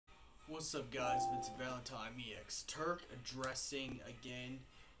What's up, guys? Vincent Valentine EX Turk addressing again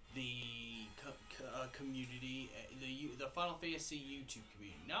the community, the Final Fantasy YouTube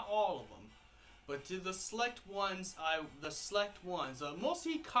community. Not all of them, but to the select ones.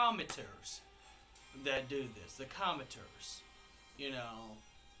 Mostly commenters that do this. The commenters,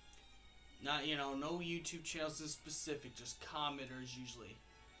 not no YouTube channels in specific, just commenters usually.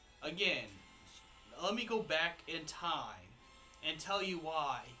 Again, let me go back in time and tell you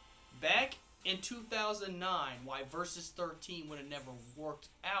why. Back in 2009, why Versus 13 would have never worked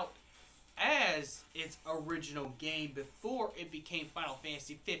out as its original game before it became Final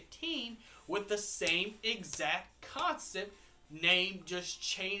Fantasy 15 with the same exact concept, name just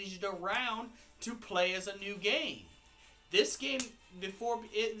changed around to play as a new game. This game's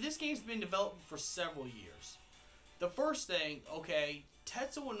been developed for several years. The first thing, okay,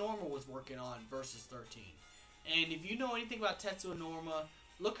 Tetsuo Norma was working on Versus 13. And if you know anything about Tetsuo Norma,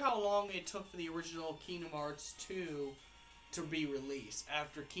 look how long it took for the original Kingdom Hearts 2 to be released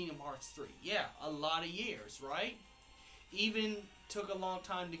after Kingdom Hearts 3. Yeah, a lot of years, right? Even took a long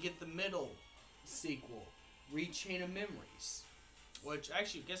time to get the middle sequel, Chain of Memories. Which,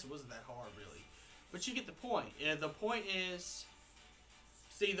 actually, I guess it wasn't that hard, really. But you get the point. The point is...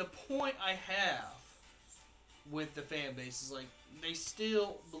 See, the point I have with the fan base is, like, they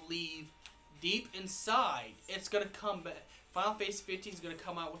still believe deep inside it's going to come back. Final Fantasy 15 is going to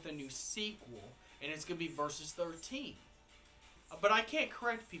come out with a new sequel, and it's going to be Versus 13. But I can't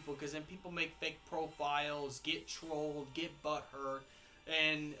correct people, because then people make fake profiles, get trolled, get butthurt,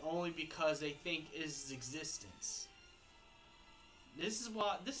 and only because they think is existence. This is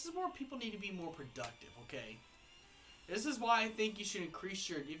where people need to be more productive, okay? This is why I think you should increase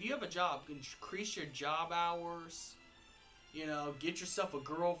your, if you have a job, increase your job hours. Get yourself a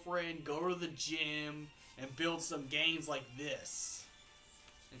girlfriend, go to the gym, and build some games like this.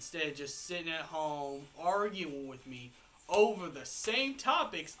 Instead of just sitting at home, arguing with me over the same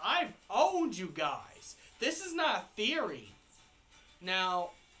topics I've owned you guys. This is not a theory.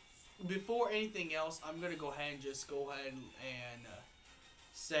 Now, before anything else, I'm going to go ahead and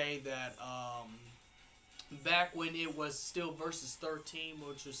say that back when it was still Versus 13,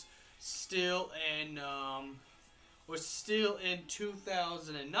 which was still in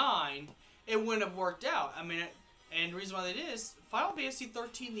 2009, it wouldn't have worked out. I mean, and the reason why that is, Final Fantasy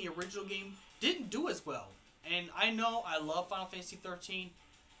 13, the original game, didn't do as well. And I know I love Final Fantasy 13,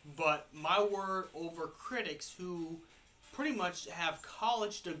 but my word over critics who pretty much have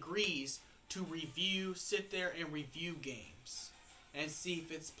college degrees to sit there and review games and see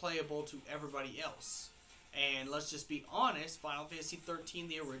if it's playable to everybody else. And let's just be honest, Final Fantasy 13,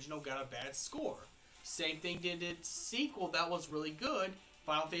 the original, got a bad score. Same thing did its sequel that was really good,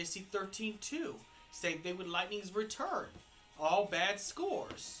 Final Fantasy 13-2. Same thing with Lightning's Return. All bad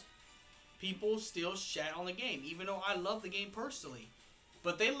scores. People still shat on the game, even though I love the game personally.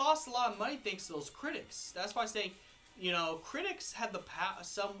 But they lost a lot of money thanks to those critics. That's why I'm saying, critics have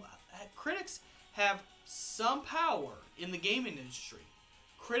critics have some power in the gaming industry.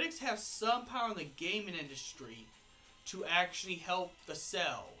 Critics have some power in the gaming industry to actually help the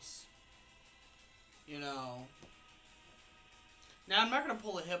sales. Now, I'm not going to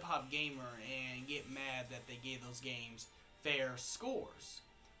pull a hip-hop gamer and get mad that they gave those games fair scores.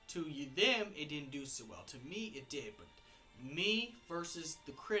 To them, it didn't do so well. To me, it did. But me versus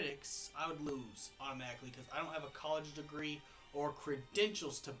the critics, I would lose automatically because I don't have a college degree or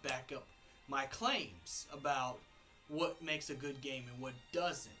credentials to back up my claims about what makes a good game and what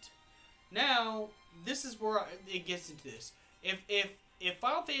doesn't. Now, this is where it gets into this. If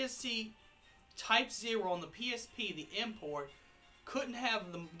Final Fantasy Type 0 on the PSP, the import, couldn't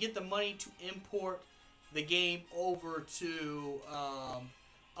get the money to import the game over to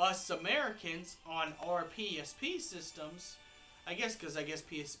us Americans on our PSP systems, I guess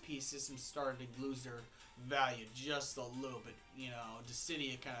PSP systems started to lose their value just a little bit.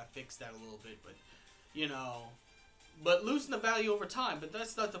 Dissidia kind of fixed that a little bit, but losing the value over time. But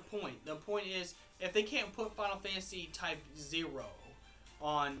that's not the point. The point is, if they can't put Final Fantasy Type 0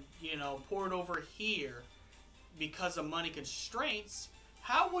 on, port over here because of money constraints,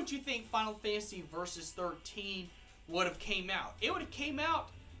 how would you think Final Fantasy Versus 13 would have came out? It would have came out,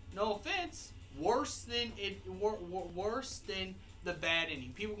 no offense, worse than the bad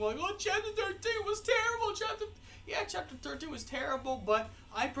ending. People going, oh, Chapter 13 was terrible. Chapter 13 was terrible, but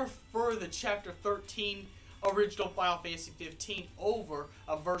I prefer the Chapter 13 original Final Fantasy 15 over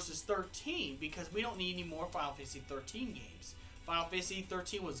a Versus 13 because we don't need any more Final Fantasy 13 games. Final Fantasy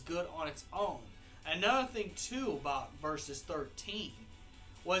 13 was good on its own. Another thing too about Versus 13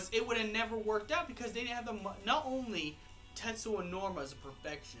 was it would have never worked out because they didn't have the not only Tetsuo Norma is a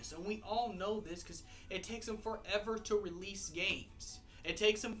perfectionist, and we all know this because it takes him forever to release games.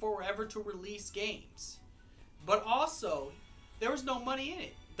 But also, there was no money in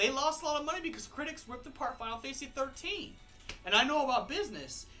it. They lost a lot of money because critics ripped apart Final Fantasy 13. And I know about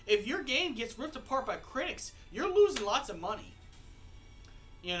business. If your game gets ripped apart by critics, you're losing lots of money.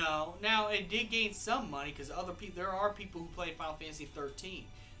 You know, now it did gain some money because there are people who play Final Fantasy 13.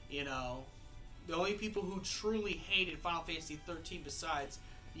 You know, the only people who truly hated Final Fantasy 13 besides,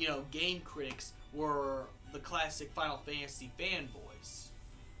 you know, game critics were the classic Final Fantasy fanboys.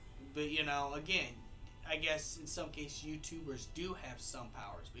 But, you know, again, I guess in some cases YouTubers do have some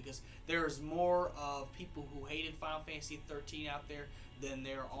powers because there's more of people who hated Final Fantasy 13 out there than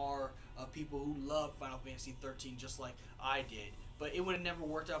there are of people who love Final Fantasy 13 just like I did. But it would have never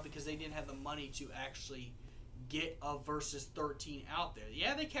worked out because they didn't have the money to actually get a Versus 13 out there.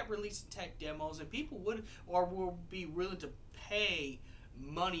 Yeah, they kept releasing tech demos, and people would be willing to pay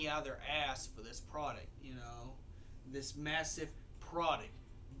money out of their ass for this product, you know, this massive product.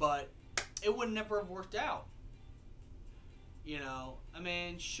 But it would never have worked out. You know, I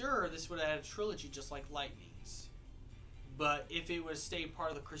mean, sure, this would have had a trilogy just like Lightning's. But if it would have stayed part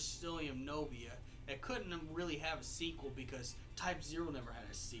of the Crystallium Novia, it couldn't really have a sequel because Type 0 never had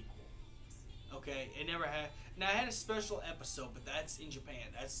a sequel. Okay, it never had. Now it had a special episode, but that's in Japan.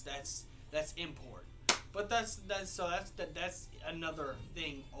 That's import. But that's another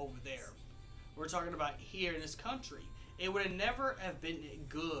thing over there. We're talking about here in this country. It would have never have been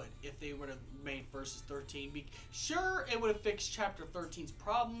good if they would have made Versus 13. Sure, it would have fixed Chapter 13's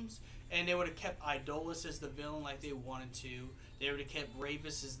problems, and they would have kept Idolus as the villain like they wanted to. They would have kept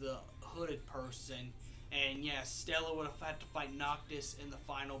Ravis as the hooded person, and yeah, Stella would have had to fight Noctis in the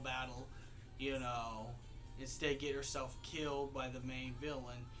final battle, you know, instead get herself killed by the main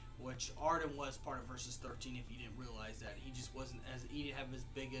villain, which Arden was part of Versus 13 if you didn't realize that. He just wasn't he didn't have as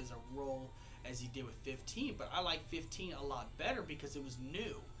big as a role as he did with 15, but I like 15 a lot better because it was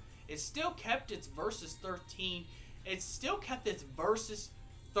new. It still kept its Versus 13. It still kept its Versus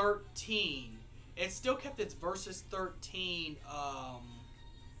 13. It still kept its Versus 13.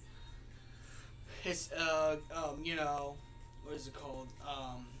 You know, what is it called?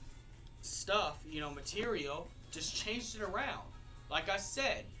 Stuff. You know, material. Just changed it around. Like I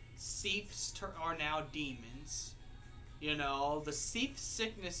said, Thiefs are now demons. You know, the Thief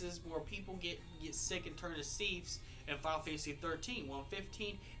sicknesses where people get sick and turn to thieves in Final Fantasy 13.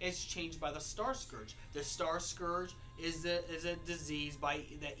 115 is changed by the Star Scourge. The Star Scourge is a disease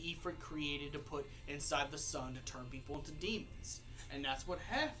that Ifrit created to put inside the sun to turn people into demons. And that's what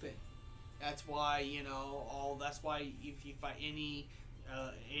happened. That's why, you know, that's why if you fight any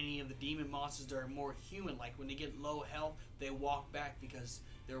of the demon monsters that are more human, like when they get low health, they walk back because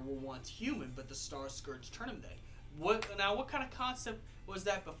they were once human, but the Star Scourge turned them dead. What kind of concept was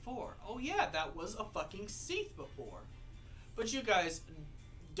that before? Oh yeah, that was a fucking Thief before. But you guys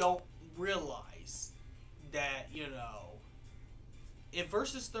don't realize that, you know, if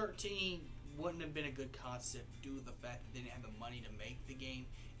Versus 13 wouldn't have been a good concept due to the fact that they didn't have the money to make the game,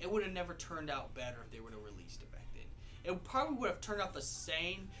 it would have never turned out better if they would have released it back then. It probably would have turned out the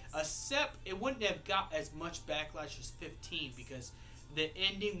same, except it wouldn't have got as much backlash as 15 because the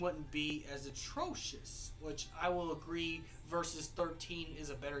ending wouldn't be as atrocious, which I will agree Versus 13 is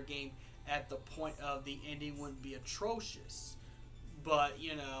a better game at the point of the ending wouldn't be atrocious. But,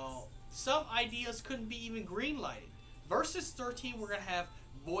 you know, some ideas couldn't be even green-lighted. Versus 13, we're going to have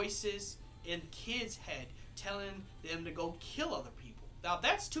voices in kids' head telling them to go kill other people. Now,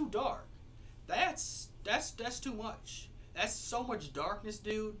 that's too dark. That's too much. That's so much darkness,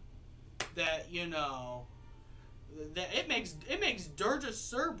 dude, that, you know, that it makes Dirge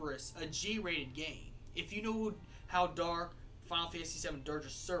Cerberus a G-rated game. If you knew how dark Final Fantasy VII Dirge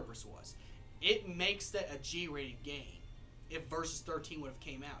Cerberus was, it makes that a G-rated game. If Versus 13 would have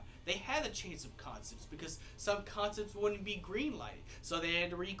came out, they had to change some concepts because some concepts wouldn't be green-lighted, so they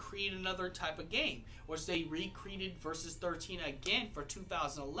had to recreate another type of game, which they recreated Versus 13 again for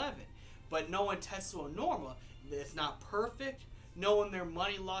 2011. But knowing Tetsuo Norma, it's not perfect. Knowing their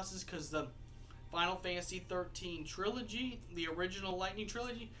money losses because the Final Fantasy 13 trilogy, the original Lightning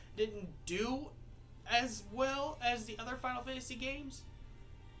trilogy, didn't do as well as the other Final Fantasy games,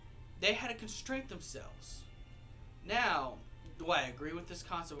 they had to constrain themselves. Now, do I agree with this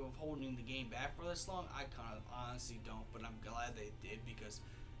concept of holding the game back for this long? I kind of honestly don't, but I'm glad they did because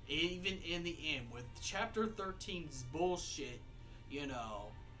even in the end, with Chapter 13's bullshit, you know,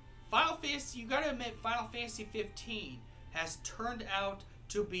 Final Fantasy, you gotta admit, Final Fantasy 15 has turned out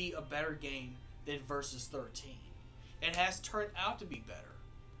to be a better game than Versus 13. It has turned out to be better.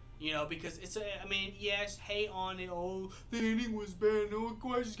 You know, because it's a, I mean, yes, hate on it. Oh, the ending was bad. No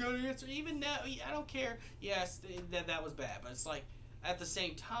questions got an answer. Even now, I don't care. Yes, that was bad. But it's like, at the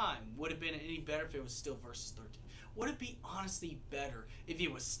same time, would it have been any better if it was still versus 13? Would it be honestly better if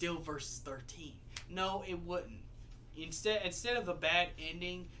it was still versus 13? No, it wouldn't. Instead of the bad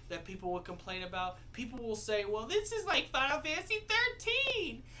ending that people would complain about, people will say, well, this is like Final Fantasy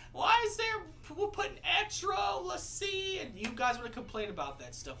 13. Why is there people putting extra, let's see, and you guys would have complained about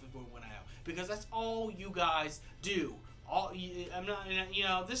that stuff if it went out, because that's all you guys do. I'm not, you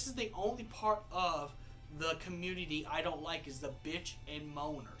know, this is the only part of the community I don't like, is the bitch and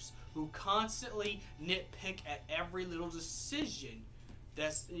moaners who constantly nitpick at every little decision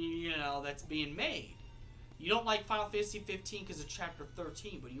that's, you know, that's being made. You don't like Final Fantasy 15 because of Chapter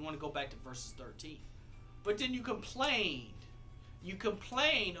 13, but you want to go back to Versus 13. But then you complained. You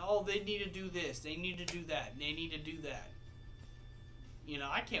complained, oh, they need to do this, they need to do that, and they need to do that. You know,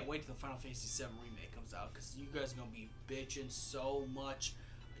 I can't wait till the Final Fantasy VII Remake comes out, because you guys are going to be bitching so much.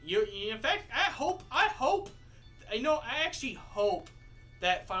 In fact, I actually hope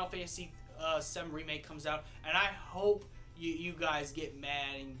that Final Fantasy VII Remake comes out, and I hope you guys get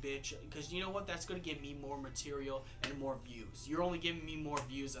mad and bitch, because you know what? That's going to give me more material and more views. You're only giving me more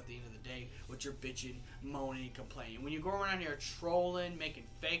views at the end of the day with your bitching, moaning, and complaining. When you go around here trolling, making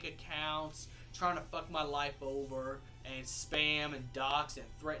fake accounts, trying to fuck my life over, and spam and dox and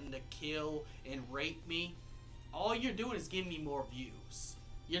threaten to kill and rape me, all you're doing is giving me more views.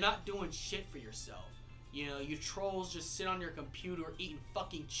 You're not doing shit for yourself. You know, you trolls just sit on your computer eating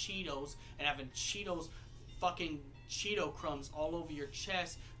fucking Cheetos and having fucking Cheeto crumbs all over your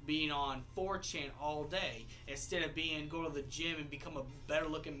chest, being on 4chan all day, instead of go to the gym and become a better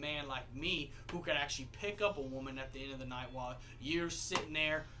looking man like me, who can actually pick up a woman at the end of the night while you're sitting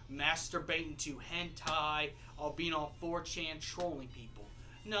there masturbating to hentai or being on 4chan trolling people.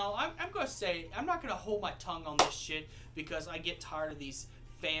 No, I'm gonna say, I'm not gonna hold my tongue on this shit, because I get tired of these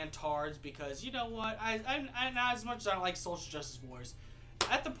fantards, because you know what, I not as much as I like social justice warriors.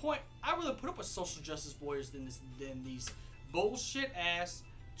 At the point, I'd rather put up with social justice warriors than these bullshit ass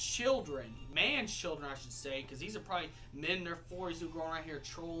children, man-children I should say, because these are probably men in their 40s who go around here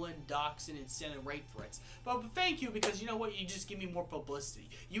trolling, doxing, and sending rape threats. But thank you, because you know what, you just give me more publicity.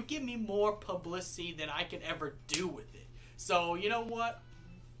 You give me more publicity than I can ever do with it. So, you know what?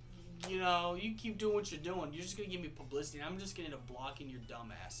 You know, you keep doing what you're doing. You're just going to give me publicity, and I'm just going to end up blocking your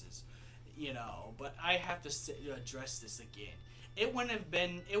dumbasses. You know, but I have to address this again. It would have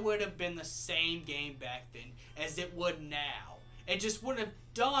been the same game back then as it would now. It just wouldn't have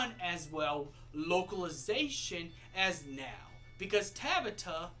done as well localization as now, because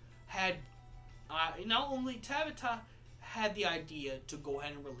Tabata had had the idea to go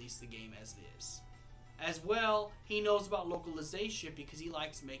ahead and release the game as is. As well, he knows about localization because he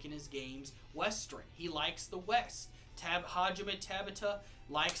likes making his games Western. He likes the West. Hajime Tabata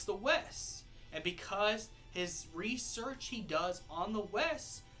likes the West. And because his research he does on the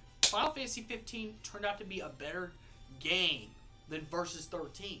West, Final Fantasy 15 turned out to be a better game than Versus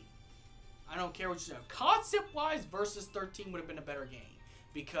 13. I don't care what you say. Concept-wise, Versus 13 would have been a better game,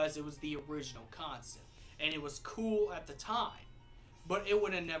 because it was the original concept. And it was cool at the time. But it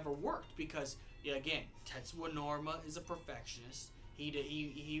would have never worked, because, yeah, again, Tetsuya Norma is a perfectionist.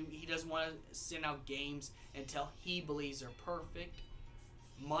 He doesn't want to send out games until he believes they're perfect.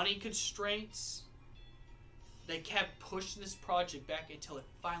 Money constraints. They kept pushing this project back until it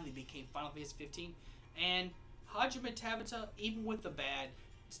finally became Final Fantasy 15. And Hajime Tabata, even with the bad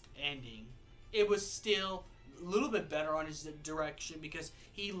ending, it was still a little bit better on his direction, because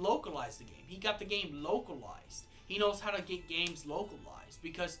he localized the game. He got the game localized. He knows how to get games localized,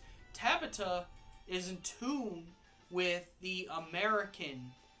 because Tabata is in tune with the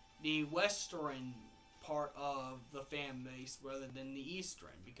American, the Western part of the fan base rather than the Eastern,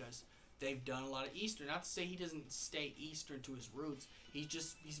 because they've done a lot of Eastern. Not to say he doesn't stay Eastern to his roots.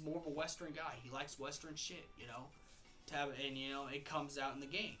 He's more of a Western guy. He likes Western shit, you know. And you know, it comes out in the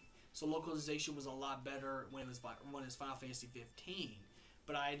game. So localization was a lot better when it was Final Fantasy 15.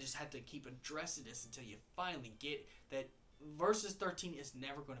 But I just had to keep addressing this until you finally get that Versus 13 is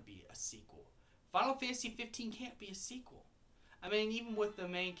never going to be a sequel. Final Fantasy 15 can't be a sequel. I mean, even with the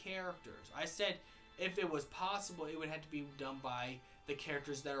main characters. I said if it was possible, it would have to be done by the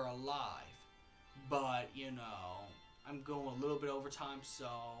characters that are alive. But, you know, I'm going a little bit over time, so,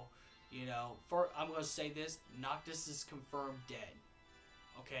 you know, I'm going to say this. Noctis is confirmed dead.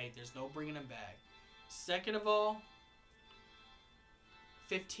 Okay, there's no bringing him back. Second of all,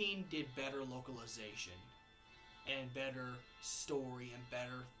 15 did better localization and better story and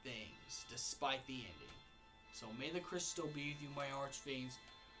better things, despite the ending. So may the crystal be with you, my arch fiends.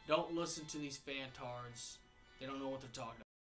 Don't listen to these fantards. They don't know what they're talking about.